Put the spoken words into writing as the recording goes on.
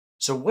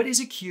So what is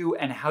a Q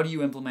and how do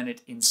you implement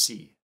it in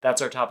C?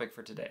 That's our topic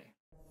for today.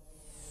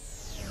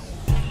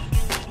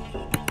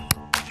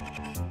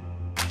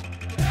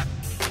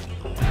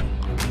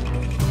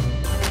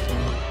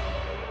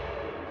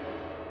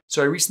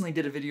 So I recently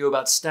did a video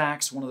about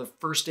stacks, one of the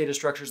first data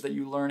structures that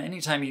you learn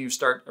anytime you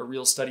start a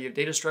real study of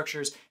data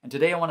structures. And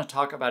today I want to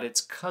talk about its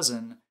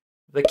cousin,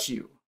 the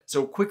queue.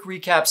 So quick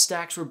recap,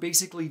 stacks were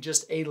basically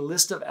just a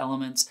list of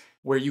elements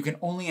where you can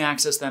only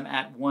access them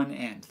at one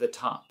end, the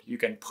top. You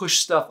can push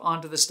stuff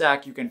onto the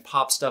stack, you can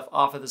pop stuff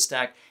off of the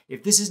stack.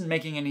 If this isn't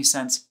making any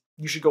sense,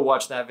 you should go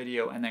watch that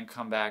video and then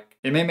come back.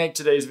 It may make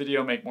today's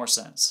video make more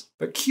sense.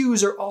 But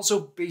queues are also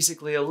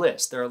basically a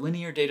list. They're a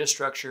linear data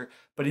structure,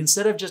 but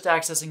instead of just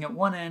accessing at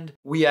one end,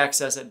 we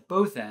access at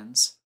both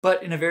ends,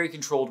 but in a very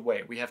controlled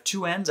way. We have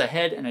two ends, a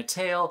head and a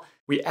tail.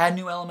 We add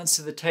new elements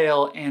to the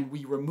tail and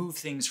we remove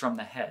things from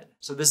the head.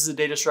 So this is a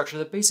data structure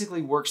that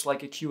basically works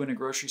like a queue in a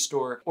grocery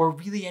store, or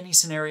really any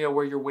scenario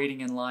where you're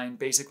waiting in line.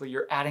 Basically,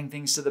 you're adding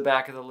things to the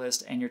back of the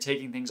list and you're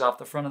taking things off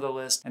the front of the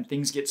list, and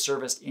things get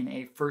serviced in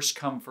a first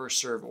come, first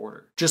serve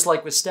order. Just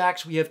like with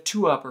stacks, we have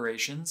two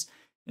operations.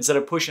 Instead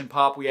of push and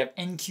pop, we have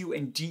NQ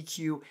and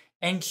DQ.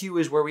 NQ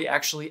is where we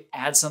actually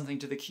add something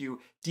to the queue.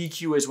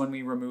 DQ is when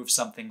we remove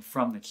something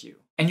from the queue.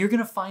 And you're going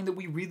to find that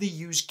we really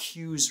use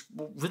queues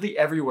really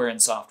everywhere in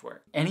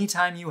software.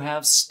 Anytime you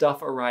have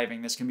stuff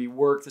arriving, this can be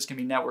work, this can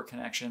be network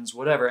connections,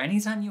 whatever.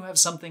 Anytime you have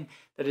something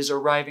that is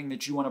arriving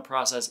that you want to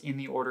process in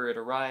the order it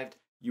arrived,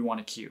 you want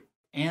a queue.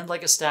 And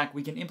like a stack,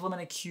 we can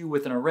implement a queue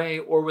with an array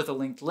or with a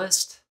linked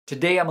list.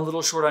 Today I'm a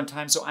little short on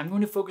time, so I'm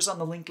going to focus on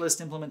the linked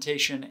list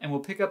implementation, and we'll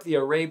pick up the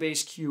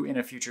array-based queue in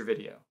a future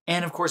video.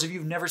 And of course, if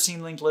you've never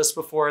seen linked lists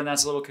before and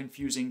that's a little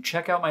confusing,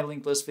 check out my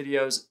linked list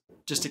videos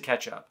just to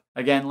catch up.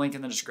 Again, link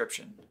in the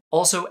description.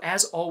 Also,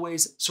 as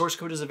always, source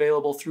code is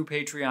available through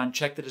Patreon.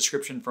 Check the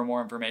description for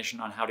more information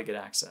on how to get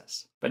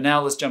access. But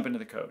now let's jump into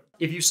the code.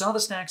 If you saw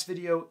the stacks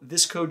video,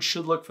 this code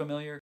should look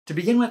familiar. To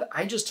begin with,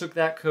 I just took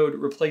that code,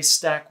 replaced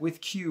stack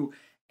with queue,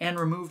 and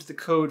removed the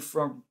code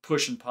from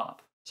push and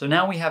pop. So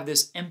now we have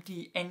this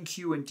empty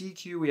NQ and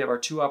DQ, we have our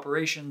two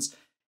operations,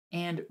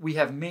 and we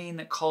have main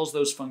that calls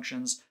those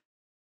functions,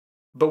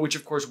 but which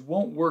of course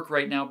won't work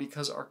right now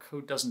because our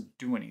code doesn't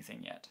do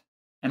anything yet.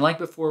 And like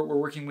before, we're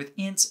working with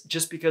ints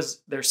just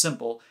because they're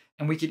simple,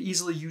 and we could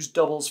easily use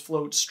doubles,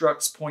 floats,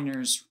 structs,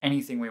 pointers,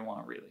 anything we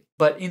want really.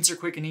 But ints are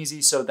quick and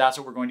easy, so that's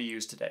what we're going to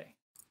use today.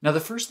 Now the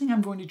first thing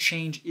I'm going to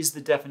change is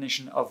the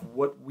definition of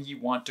what we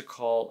want to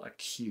call a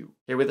queue.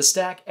 Okay, with a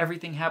stack,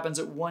 everything happens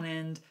at one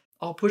end.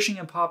 All pushing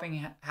and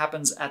popping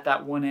happens at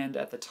that one end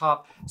at the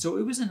top, so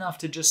it was enough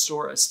to just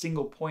store a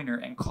single pointer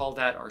and call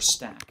that our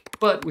stack.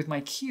 But with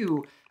my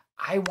queue,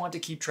 I want to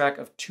keep track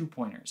of two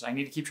pointers. I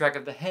need to keep track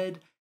of the head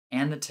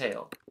and the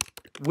tail,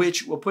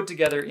 which we'll put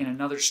together in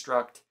another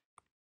struct,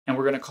 and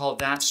we're going to call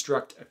that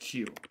struct a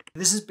queue.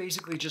 This is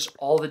basically just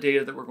all the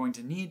data that we're going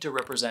to need to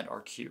represent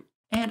our queue.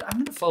 And I'm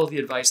going to follow the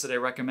advice that I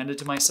recommended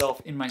to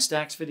myself in my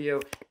stacks video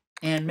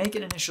and make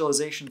an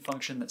initialization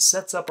function that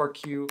sets up our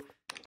queue.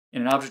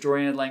 In an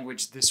object-oriented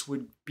language, this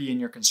would be in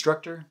your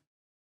constructor.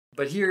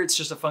 But here it's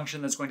just a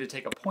function that's going to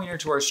take a pointer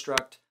to our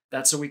struct.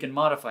 That's so we can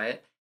modify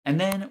it. And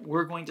then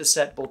we're going to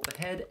set both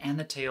the head and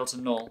the tail to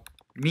null,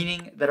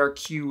 meaning that our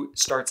queue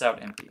starts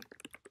out empty.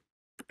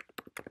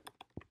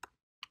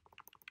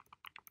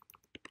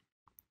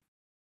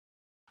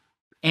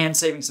 And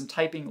saving some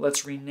typing,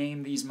 let's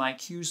rename these my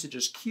queues to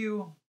just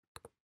queue.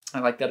 I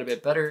like that a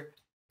bit better.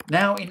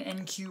 Now in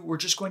NQ, we're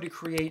just going to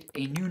create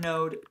a new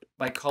node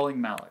by calling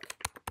malloc.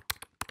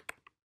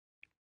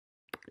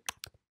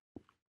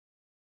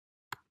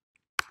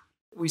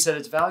 We set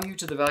its value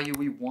to the value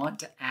we want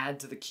to add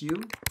to the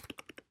queue.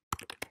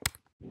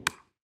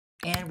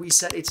 And we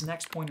set its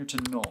next pointer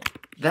to null.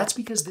 That's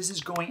because this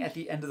is going at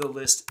the end of the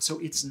list, so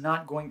it's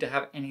not going to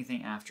have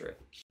anything after it.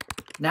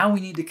 Now we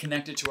need to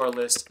connect it to our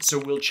list, so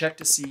we'll check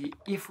to see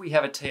if we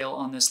have a tail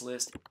on this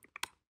list.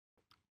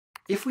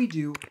 If we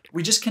do,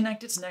 we just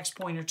connect its next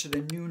pointer to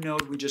the new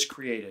node we just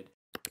created.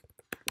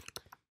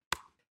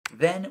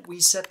 Then we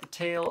set the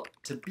tail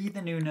to be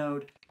the new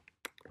node,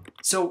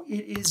 so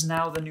it is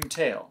now the new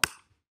tail.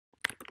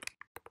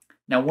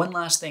 Now, one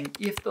last thing,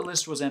 if the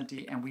list was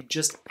empty and we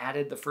just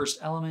added the first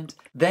element,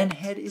 then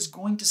head is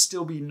going to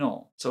still be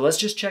null. So let's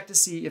just check to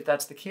see if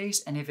that's the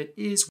case, and if it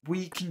is,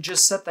 we can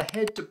just set the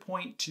head to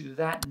point to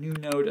that new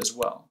node as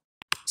well.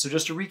 So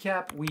just to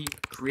recap, we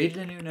created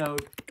a new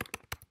node.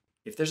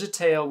 If there's a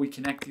tail, we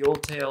connect the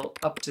old tail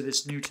up to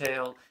this new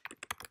tail.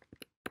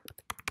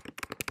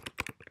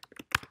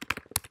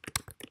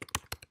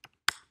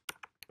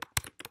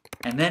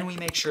 And then we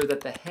make sure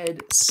that the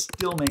head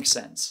still makes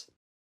sense.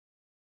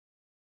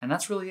 And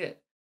that's really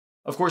it.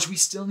 Of course, we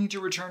still need to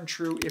return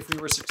true if we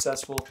were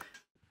successful.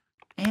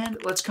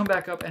 And let's come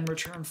back up and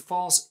return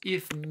false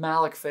if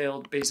malloc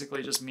failed,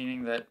 basically just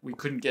meaning that we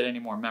couldn't get any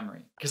more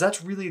memory. Because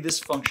that's really this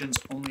function's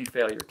only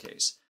failure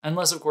case.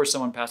 Unless, of course,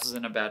 someone passes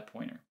in a bad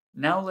pointer.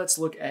 Now let's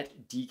look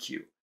at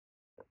DQ.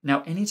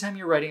 Now, anytime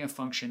you're writing a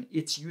function,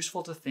 it's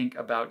useful to think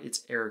about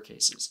its error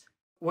cases.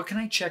 What can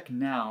I check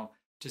now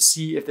to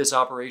see if this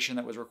operation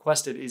that was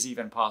requested is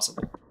even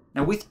possible.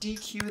 Now with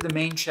DQ, the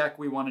main check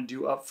we want to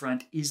do up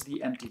front is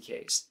the empty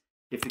case.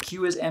 If the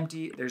queue is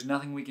empty, there's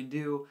nothing we can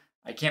do.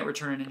 I can't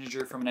return an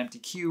integer from an empty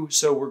queue,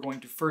 so we're going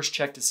to first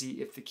check to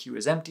see if the queue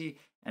is empty,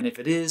 and if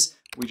it is,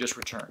 we just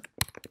return.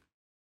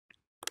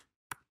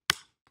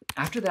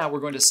 After that, we're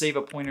going to save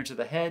a pointer to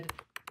the head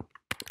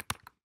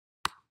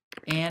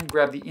and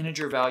grab the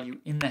integer value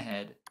in the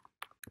head.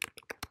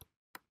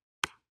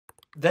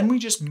 Then we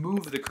just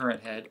move the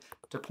current head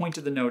to point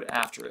to the node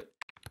after it.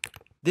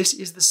 This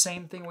is the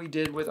same thing we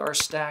did with our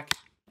stack.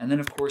 And then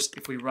of course,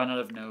 if we run out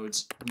of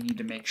nodes, we need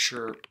to make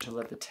sure to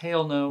let the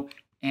tail know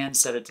and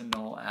set it to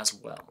null as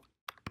well.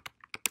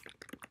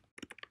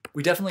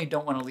 We definitely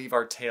don't want to leave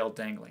our tail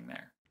dangling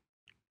there.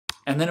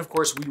 And then of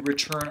course, we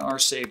return our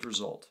saved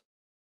result.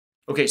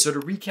 Okay, so to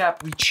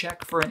recap, we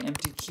check for an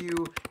empty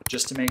queue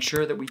just to make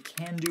sure that we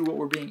can do what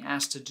we're being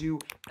asked to do,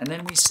 and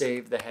then we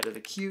save the head of the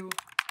queue.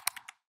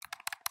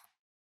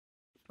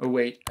 Oh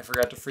wait, I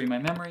forgot to free my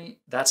memory.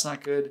 That's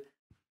not good.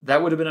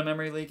 That would have been a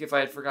memory leak if I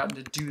had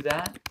forgotten to do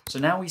that. So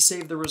now we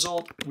save the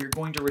result, we're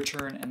going to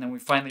return, and then we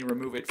finally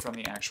remove it from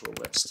the actual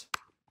list.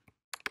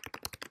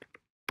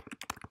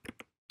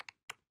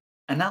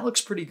 And that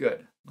looks pretty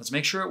good. Let's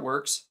make sure it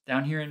works.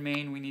 Down here in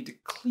main, we need to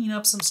clean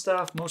up some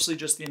stuff, mostly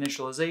just the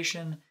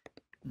initialization.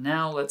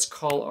 Now let's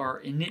call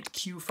our init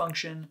queue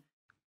function.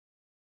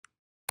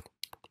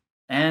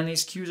 And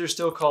these queues are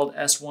still called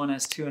S1,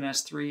 S2, and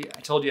S3. I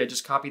told you I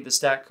just copied the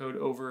stack code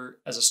over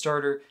as a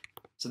starter.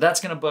 So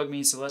that's going to bug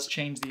me. So let's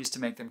change these to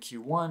make them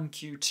Q1,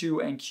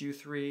 Q2, and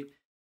Q3.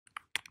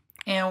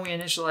 And we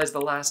initialize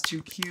the last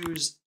two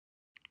queues.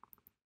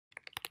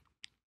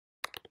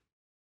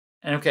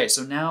 And okay,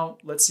 so now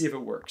let's see if it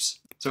works.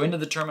 So into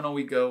the terminal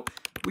we go.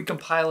 We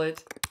compile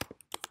it.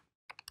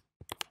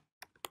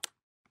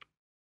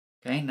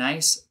 Okay,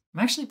 nice.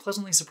 I'm actually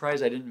pleasantly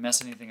surprised I didn't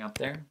mess anything up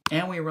there.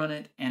 And we run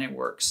it, and it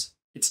works.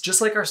 It's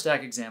just like our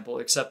stack example,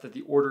 except that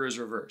the order is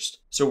reversed.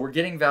 So we're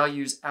getting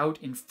values out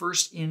in,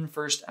 first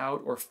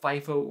out, or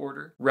FIFO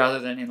order, rather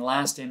than in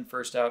last in,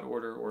 first out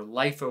order, or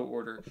LIFO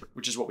order,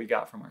 which is what we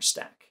got from our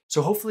stack.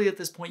 So hopefully at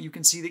this point you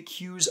can see that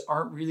queues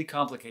aren't really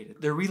complicated.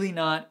 They're really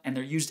not, and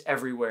they're used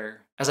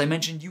everywhere. As I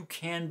mentioned, you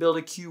can build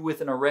a queue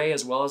with an array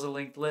as well as a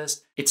linked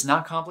list. It's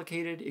not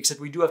complicated, except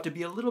we do have to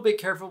be a little bit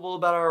careful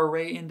about our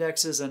array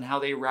indexes and how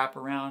they wrap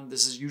around.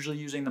 This is usually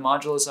using the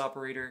modulus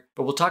operator,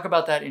 but we'll talk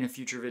about that in a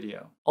future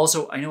video.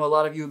 Also, I know a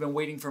lot of you have been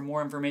waiting for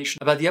more information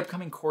about the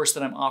upcoming course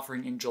that I'm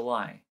offering in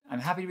July. I'm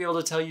happy to be able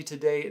to tell you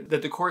today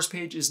that the course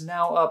page is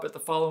now up at the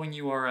following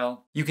URL.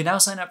 You can now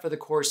sign up for the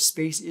course.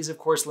 Space is of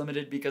course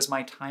limited because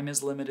my time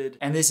is limited,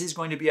 and this is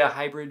going to be a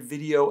hybrid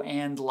video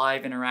and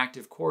live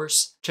interactive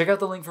course. Check out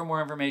the link for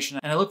more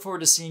information, and I look forward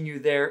to seeing you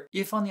there.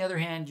 If on the other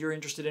hand, you're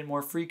interested in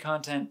more free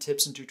content,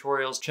 tips, and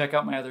tutorials, check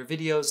out my other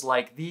videos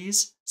like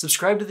these.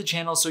 Subscribe to the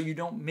channel so you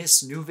don't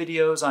miss new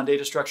videos on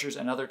data structures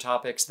and other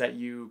topics that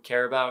you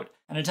care about.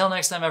 And until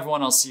next time,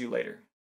 everyone, I'll see you later.